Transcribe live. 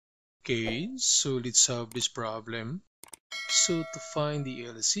Okay, so let's solve this problem. So to find the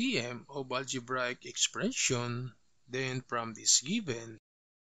LCM of algebraic expression, then from this given.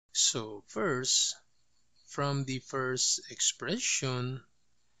 So first, from the first expression,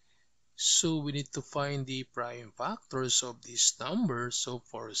 so we need to find the prime factors of this number. So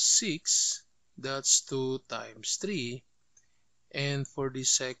for 6, that's 2 times 3. And for the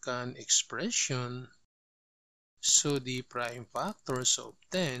second expression, so the prime factors of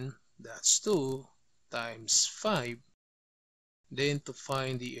 10, that's 2 times 5. Then to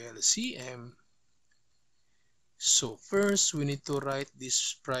find the LCM, so first we need to write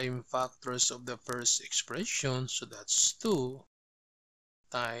these prime factors of the first expression. So that's 2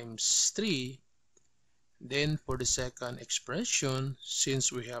 times 3. Then for the second expression,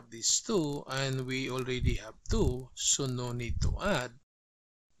 since we have these 2 and we already have 2, so no need to add.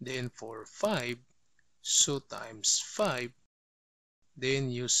 Then for 5, so times 5.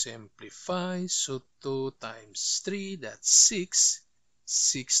 Then you simplify, so 2 times 3, that's 6.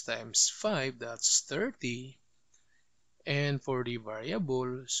 6 times 5, that's 30. And for the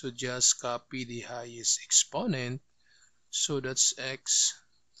variable, so just copy the highest exponent. So that's x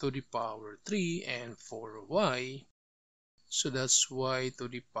to the power 3, and for y, so that's y to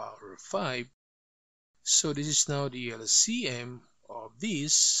the power 5. So this is now the LCM of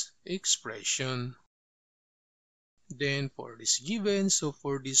this expression. Then for this given, so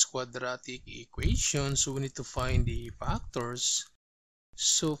for this quadratic equation, so we need to find the factors.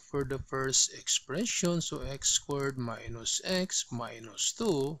 So for the first expression, so x squared minus x minus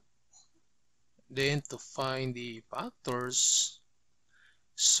 2. Then to find the factors,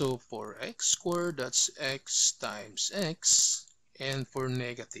 so for x squared, that's x times x. And for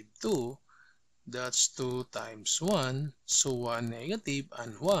negative 2, that's 2 times 1. So 1 negative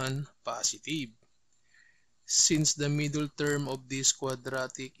and 1 positive. Since the middle term of this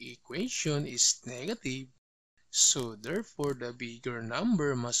quadratic equation is negative, so therefore the bigger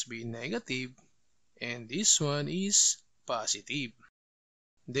number must be negative, and this one is positive.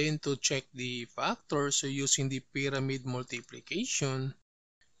 Then to check the factors, so using the pyramid multiplication,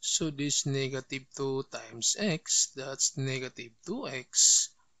 so this negative 2 times x, that's negative 2x,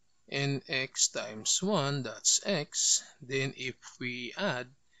 and x times 1, that's x. Then if we add,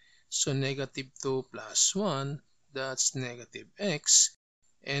 so negative 2 plus 1, that's negative x,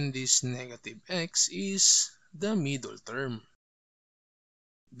 and this negative x is the middle term.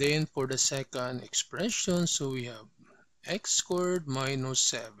 Then for the second expression, so we have x squared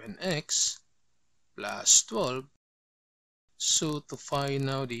minus 7x plus 12. So to find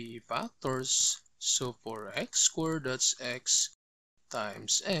now the factors, so for x squared, that's x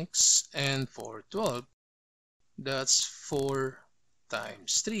times x, and for 12, that's 4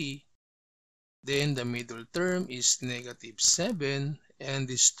 times 3. Then the middle term is negative 7, and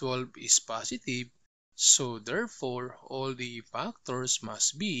this 12 is positive. So therefore, all the factors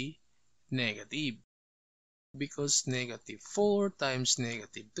must be negative. Because negative 4 times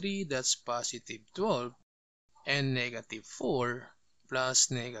negative 3, that's positive 12. And negative 4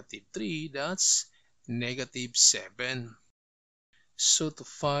 plus negative 3, that's negative 7. So to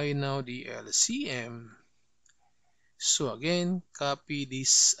find now the LCM, so again, copy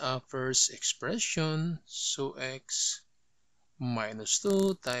this first expression. So x minus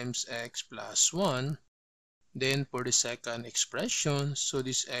 2 times x plus 1. Then for the second expression, so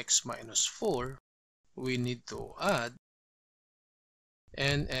this x minus 4, we need to add.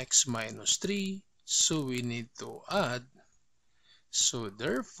 And x minus 3, so we need to add. So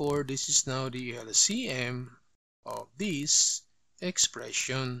therefore, this is now the LCM of this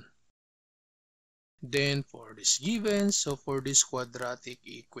expression. Then for this given, so for this quadratic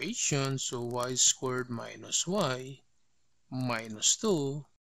equation, so y squared minus y minus 2.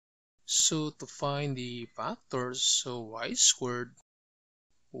 So to find the factors, so y squared,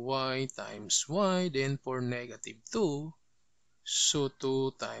 y times y, then for negative 2, so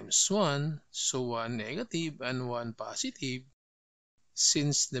 2 times 1, so 1 negative and 1 positive.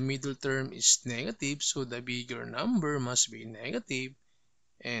 Since the middle term is negative, so the bigger number must be negative,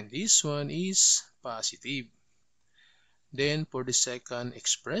 and this one is positive. Then for the second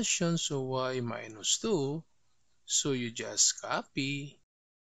expression, so y minus 2, so you just copy.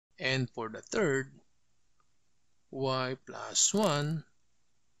 And for the third, y plus 1,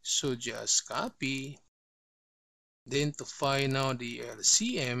 so just copy. Then to find out the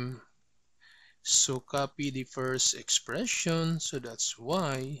LCM, so copy the first expression, so that's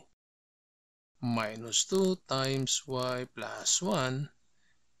y minus 2 times y plus 1.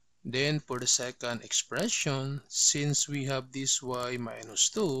 Then for the second expression, since we have this y minus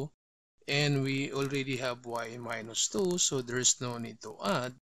 2, and we already have y minus 2, so there's no need to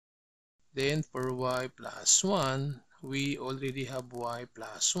add. Then for y plus 1, we already have y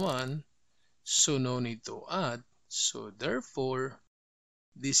plus 1, so no need to add. So therefore,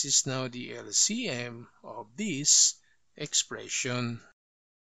 this is now the LCM of this expression.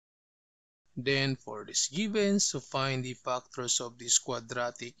 Then for this given, so find the factors of this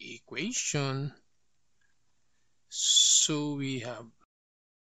quadratic equation. So we have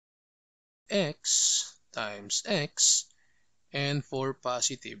x times x, and for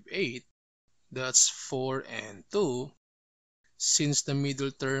positive 8, that's 4 and 2. Since the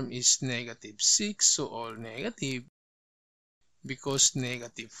middle term is negative 6, so all negative, because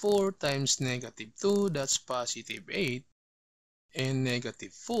negative 4 times negative 2, that's positive 8, and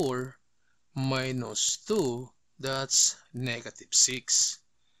negative 4 minus 2, that's negative 6.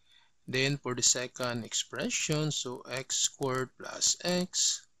 Then for the second expression, so x squared plus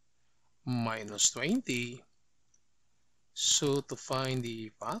x minus 20. So to find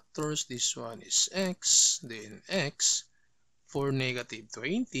the factors, this one is x, then x for negative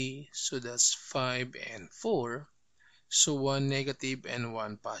 20, so that's 5 and 4. So one negative and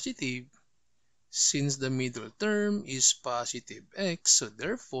one positive. Since the middle term is positive x, so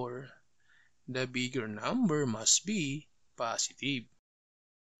therefore the bigger number must be positive.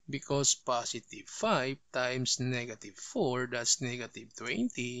 Because positive 5 times negative 4, that's negative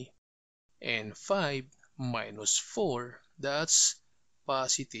 20, and 5 minus 4, that's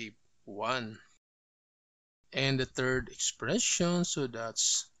positive 1. And the third expression, so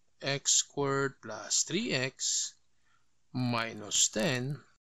that's x squared plus 3x minus 10.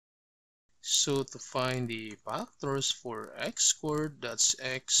 So to find the factors for x squared, that's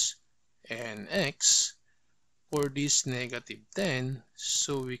x and x. For this negative 10,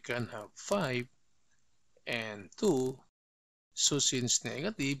 so we can have 5 and 2. So since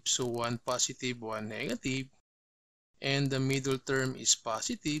negative, so one positive, one negative. And the middle term is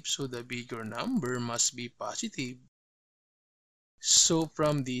positive, so the bigger number must be positive. So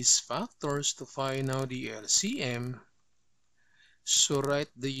from these factors to find out the LCM, so write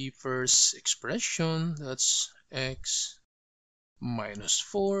the first expression, that's x minus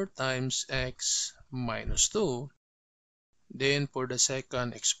 4 times x minus 2. Then for the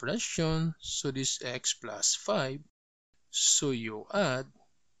second expression, so this x plus 5, so you add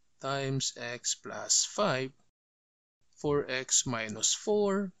times x plus 5. For x minus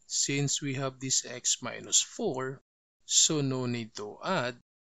 4, since we have this x minus 4, so no need to add.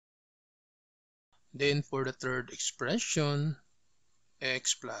 Then for the third expression,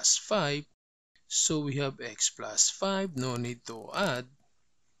 x plus 5, so we have x plus 5, no need to add.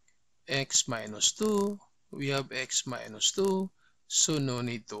 X minus 2, we have x minus 2, so no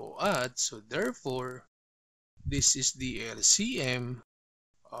need to add. So therefore, this is the LCM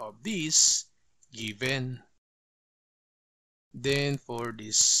of this given. Then for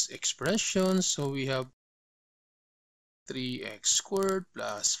this expression, so we have 3x squared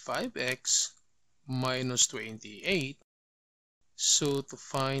plus 5x minus 28. So to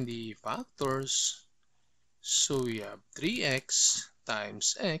find the factors, so we have 3x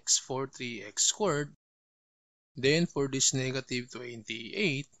times x for 3x squared. Then for this negative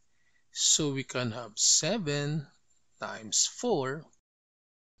 28, so we can have 7 times 4.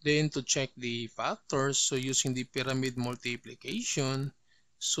 Then to check the factors, so using the pyramid multiplication,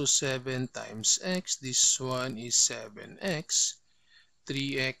 so 7 times x, this one is 7x.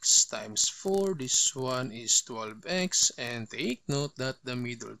 3x times 4, this one is 12x. And take note that the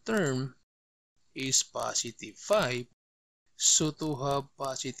middle term is positive 5. So to have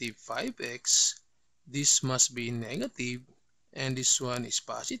positive 5x, this must be negative, and this one is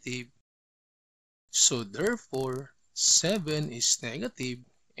positive. So therefore, 7 is negative,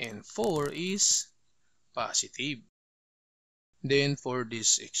 and 4 is positive. Then for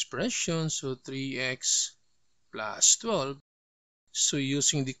this expression, so 3x plus 12, so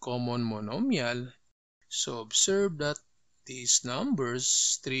using the common monomial, so observe that these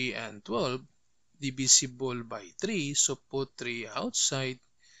numbers 3 and 12 divisible by 3, so put 3 outside.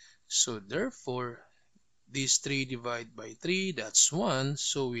 So therefore, this 3 divided by 3, that's 1,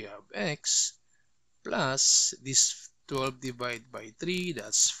 so we have x, plus this 12 divided by 3,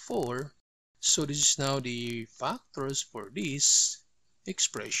 that's 4. So this is now the factors for this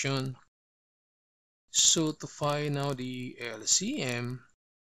expression. So to find out the LCM,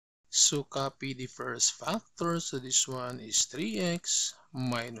 so copy the first factor. So this one is 3x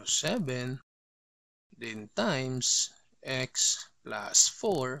minus 7, then times x plus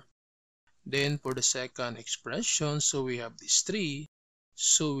 4. Then for the second expression, so we have this 3,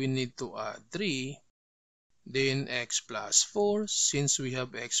 so we need to add 3. Then x plus 4, since we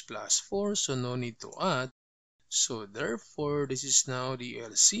have x plus 4, so no need to add. So therefore, this is now the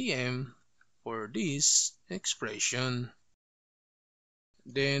LCM for this expression.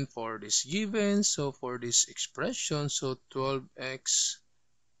 Then for this given, so for this expression, so 12x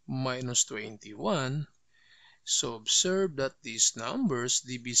minus 21. So observe that these numbers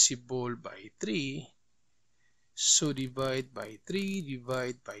divisible by 3. So divide by 3,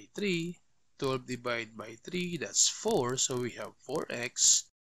 divide by 3. 12 divided by 3, that's 4. So we have 4x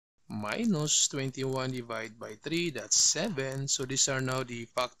minus 21 divided by 3, that's 7. So these are now the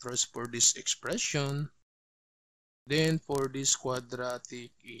factors for this expression. Then for this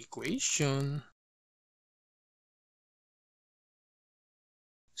quadratic equation,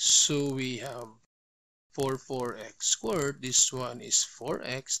 so we have 4x squared. This one is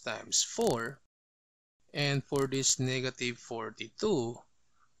 4x times 4. And for this negative 42,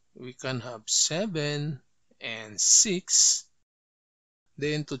 we can have 7 and 6.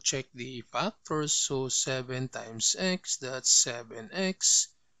 Then to check the factors, so 7 times x, that's 7x.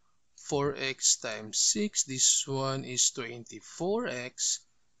 4x times 6, this one is 24x.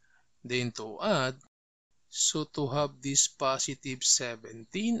 Then to add, so to have this positive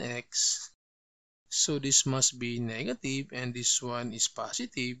 17x, so this must be negative and this one is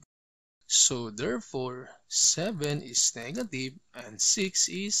positive. So therefore, 7 is negative and 6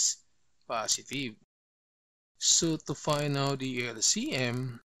 is positive. So to find out the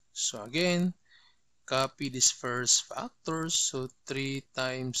LCM, so again, copy this first factor. So 3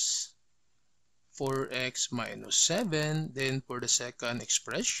 times 4x minus 7. Then for the second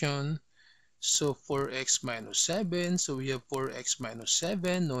expression, so 4x minus 7. So we have 4x minus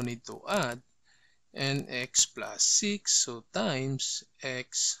 7, no need to add. And x plus 6, so times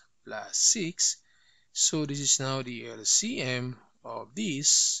x plus 6. So this is now the LCM of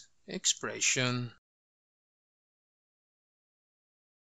this expression.